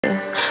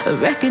a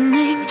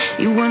reckoning.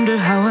 You wonder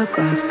how I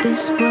got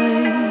this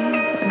way.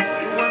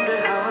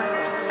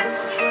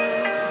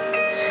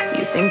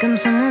 You think I'm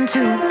someone to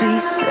be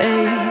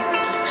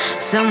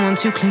saved, someone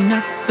to clean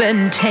up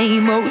and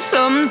tame. Oh,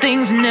 some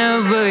things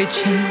never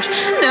change,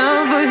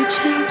 never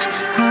change.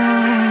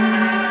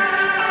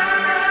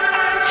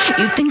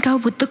 You think I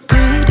would look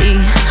pretty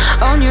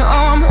on your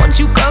arm once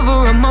you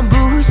cover up my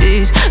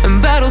bruises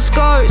and battle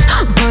scars,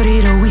 but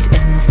it always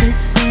ends the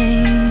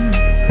same.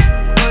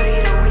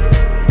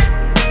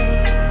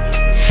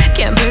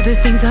 Can't bear the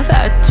things I've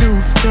had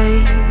to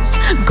face,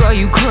 got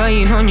you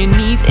crying on your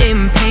knees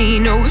in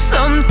pain. Oh,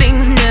 some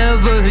things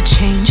never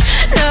change,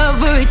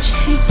 never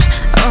change.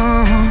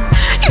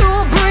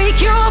 You'll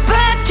break your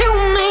back to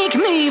make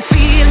me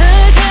feel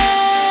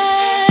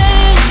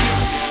again,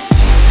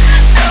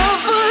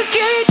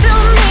 suffocate to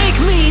make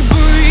me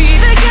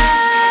breathe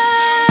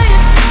again,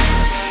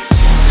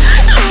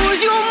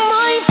 lose your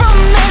mind from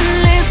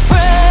endless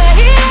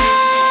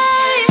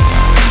pain.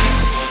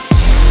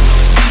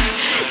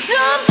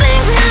 Some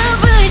things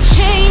never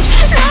change,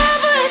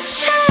 never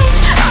change.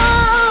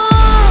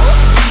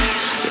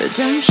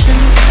 Redemption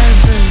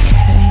never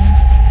came.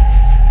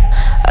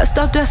 I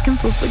stopped asking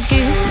for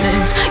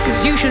forgiveness,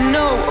 cause you should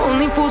know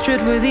only fools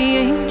tread with the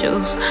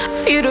angels.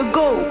 Fear to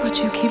go, but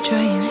you keep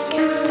trying to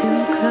get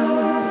too close.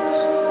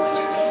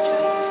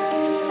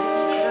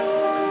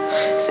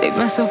 Save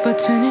myself by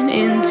turning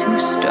into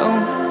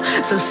stone.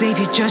 So save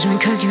your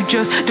judgment cause you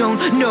just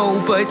don't know.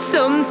 But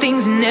some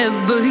things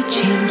never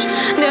change,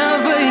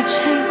 never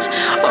change.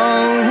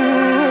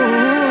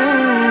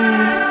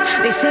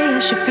 They say I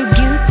should feel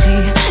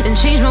guilty and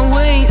change my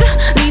ways,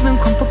 leaving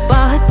crumpled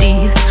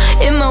bodies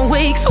in my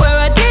wake. Swear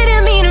I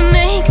didn't mean to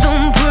make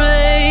them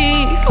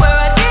break, swear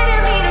I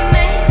didn't mean to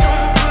make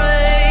them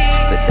break.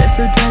 But they're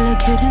so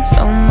delicate and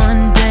so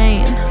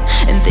mundane,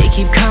 and they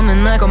keep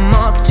coming like a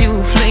moth to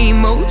a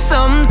flame. Oh,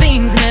 some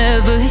things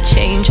never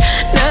change,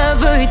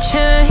 never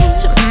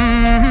change.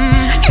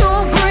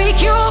 You'll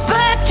break your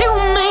back to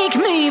make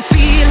me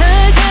feel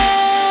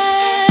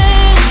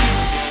again,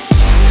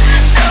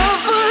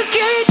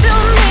 suffocate to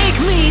make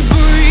me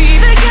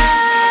breathe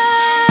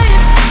again,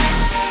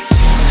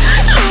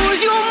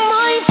 lose your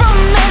mind from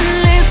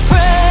endless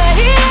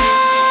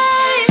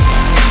pain.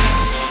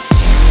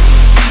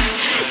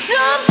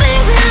 Some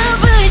things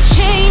never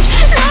change,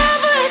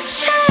 never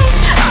change.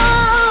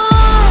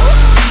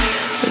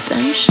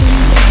 Redemption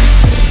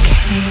never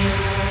came.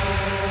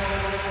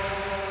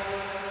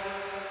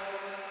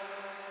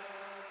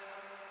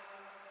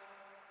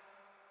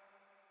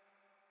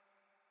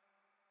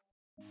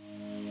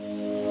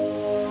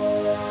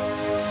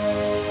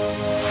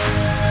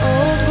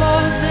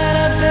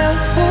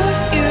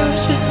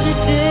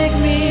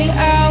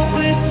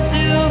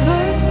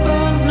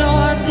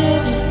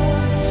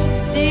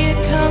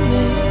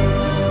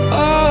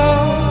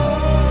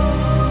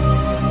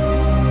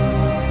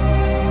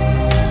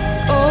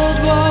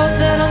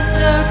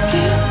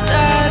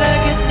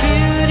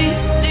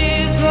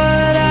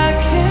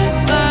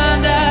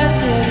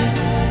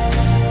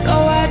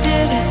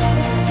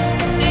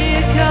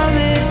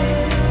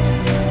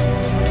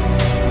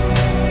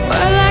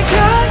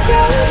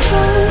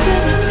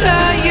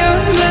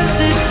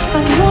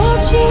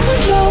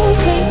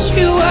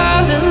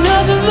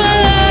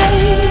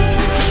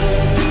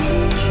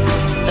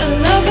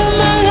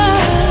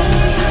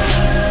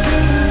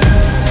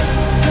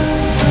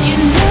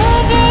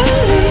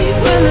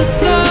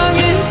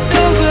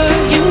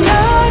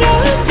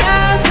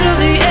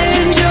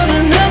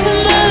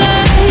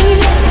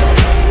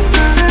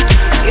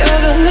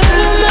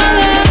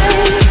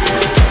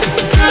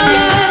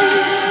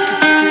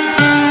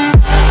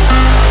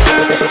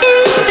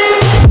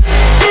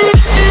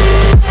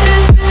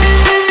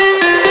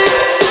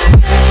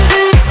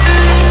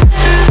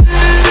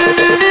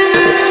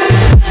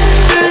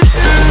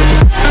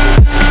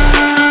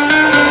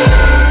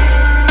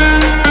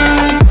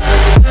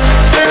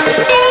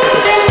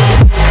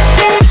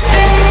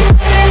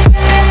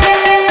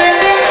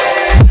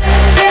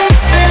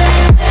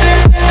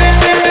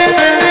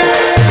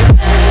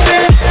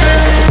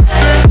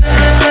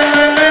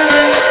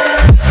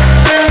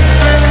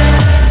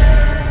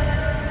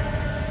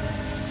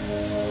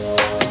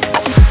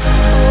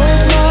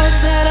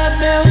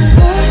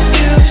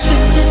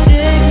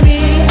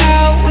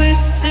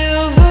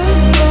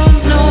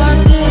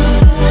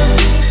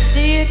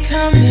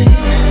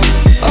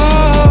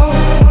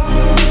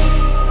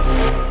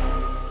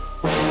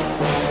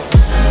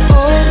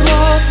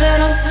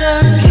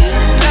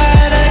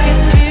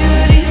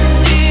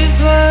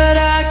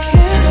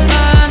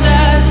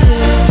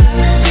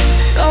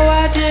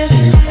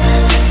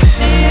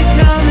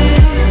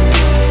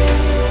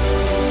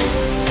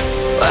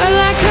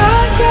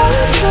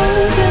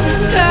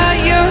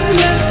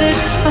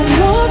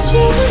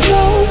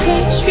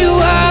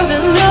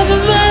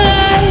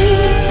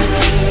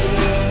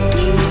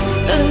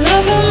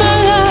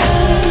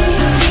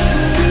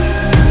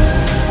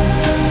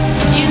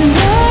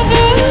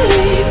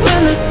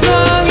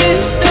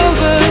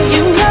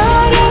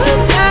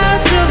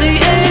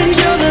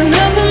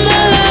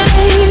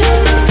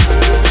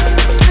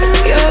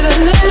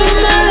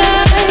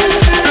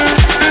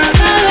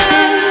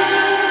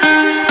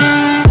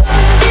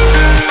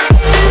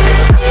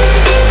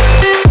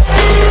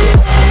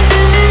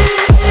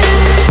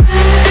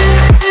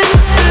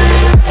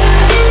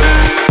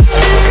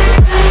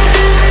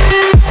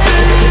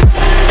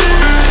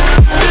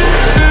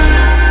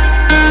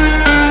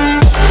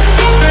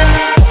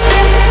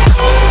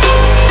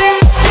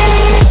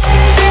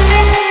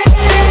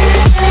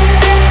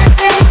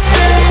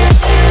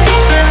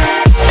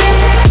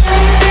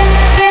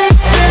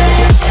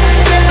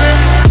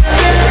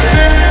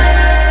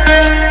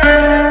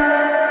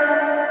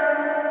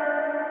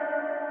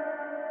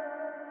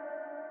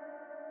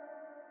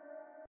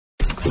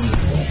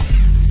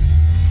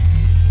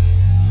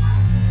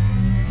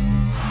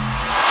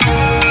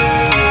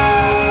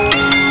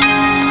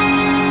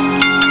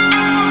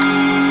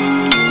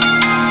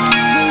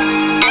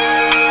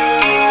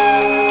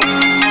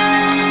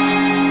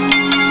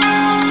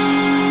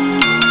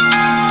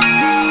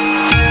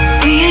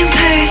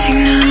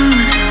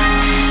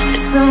 afternoon.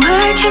 It's a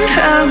work in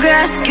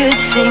progress, good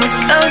things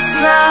go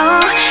slow.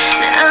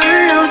 And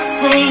I'm no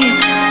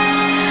saint,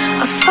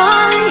 I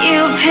fall and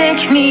you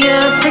pick me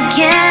up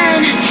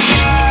again.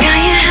 You got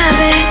your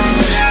habits,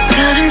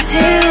 got them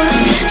too.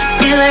 Just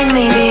feel like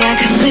maybe I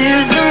could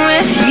lose them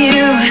with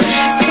you.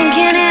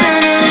 Sinking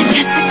in and I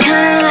guess I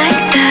kinda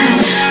like that.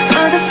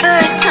 For the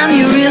first time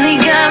you really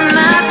got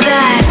my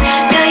back.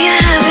 Got your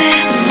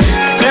habits,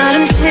 got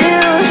them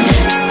too.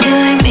 Just feel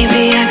like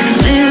maybe I could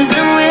lose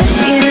them with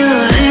you.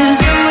 Lose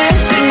them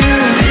with you,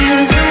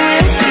 lose them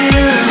with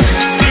you.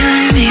 Just feel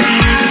like maybe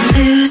I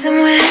could lose them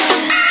with you.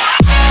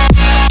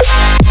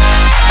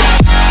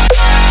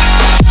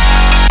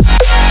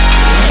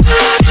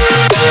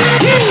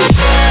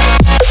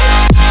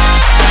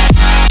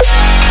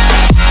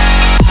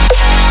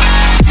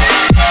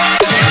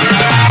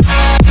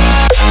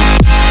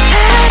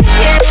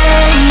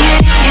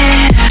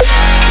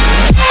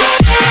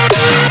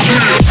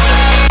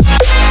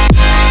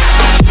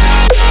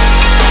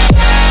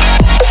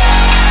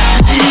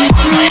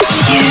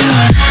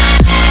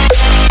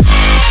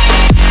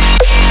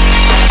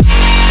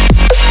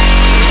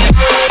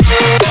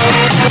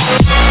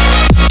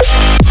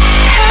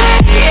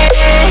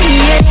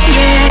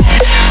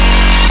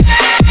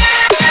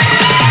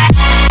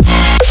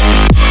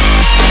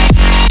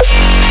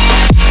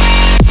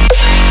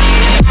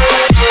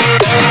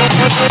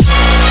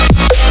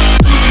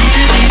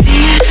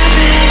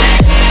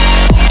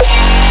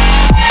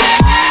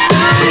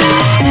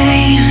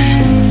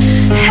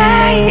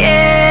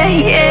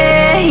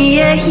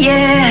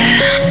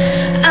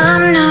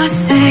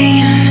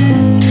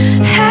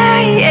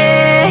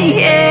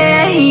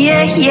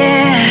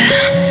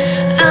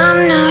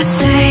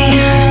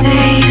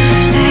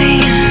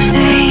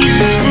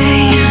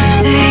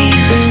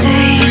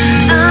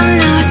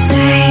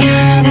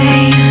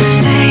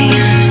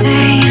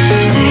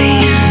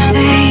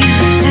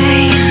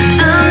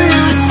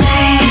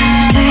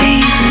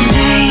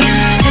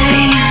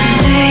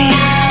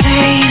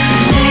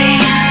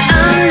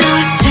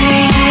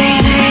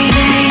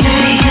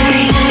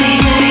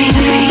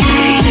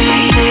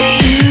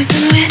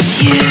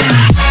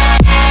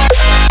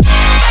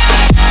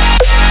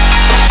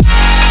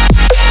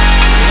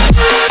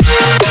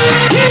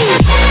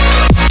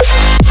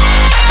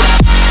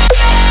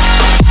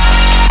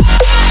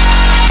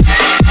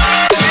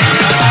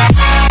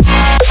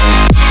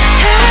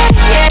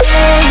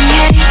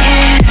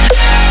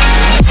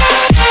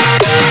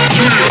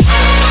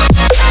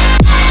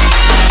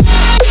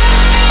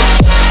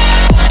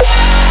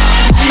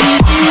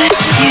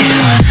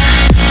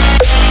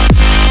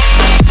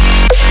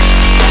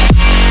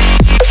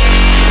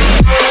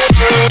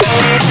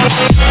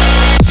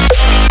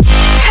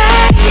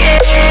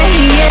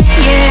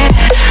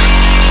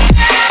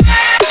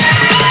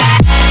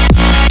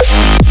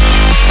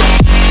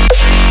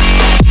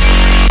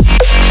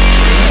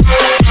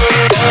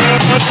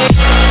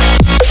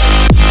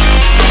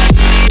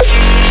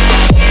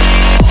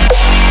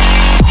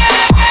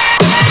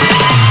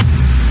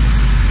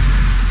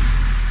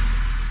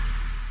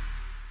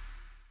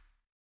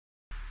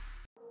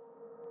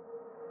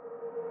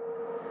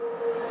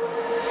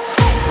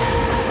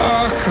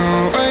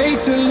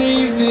 To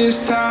leave this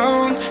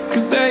town,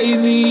 'cause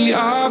lately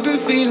I've been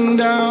feeling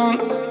down.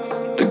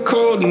 The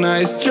cold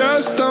nights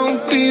just don't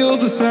feel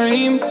the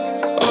same.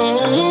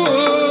 Oh,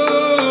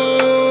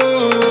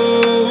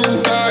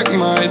 like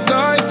my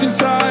life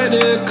inside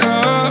a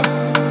car.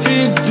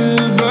 Hit the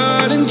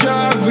button,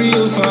 drive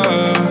real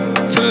far.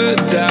 Put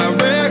that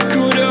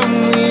record on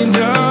me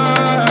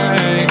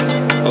like,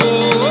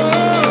 oh,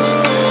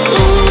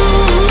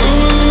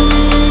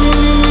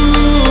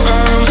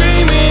 I'm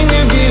dreaming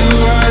of you.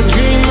 I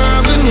dream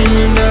of a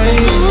new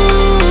life.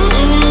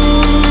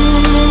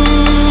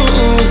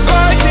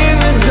 Fight in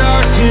the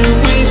dark till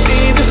we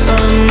see the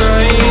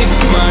sunlight.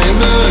 My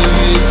love,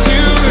 it's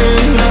you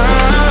and I.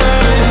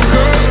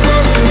 Close,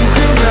 close, who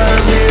could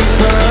light this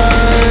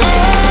fire?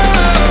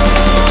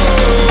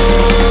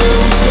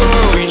 So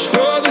reach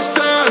for the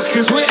stars,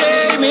 'cause we're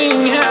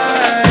aiming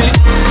high.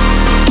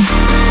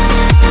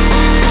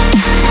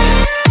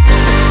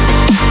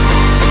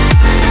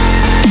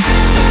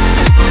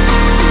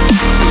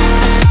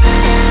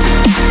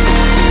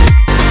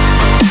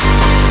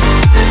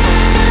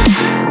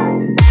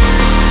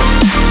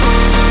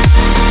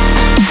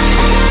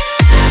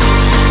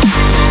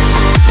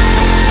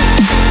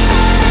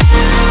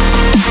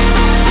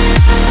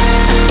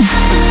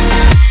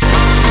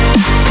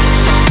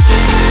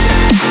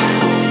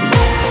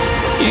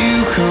 You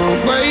can't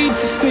wait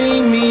to see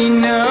me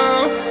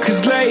now, 'cause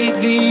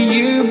lately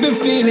you've been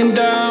feeling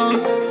down.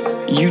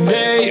 You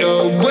lay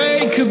awake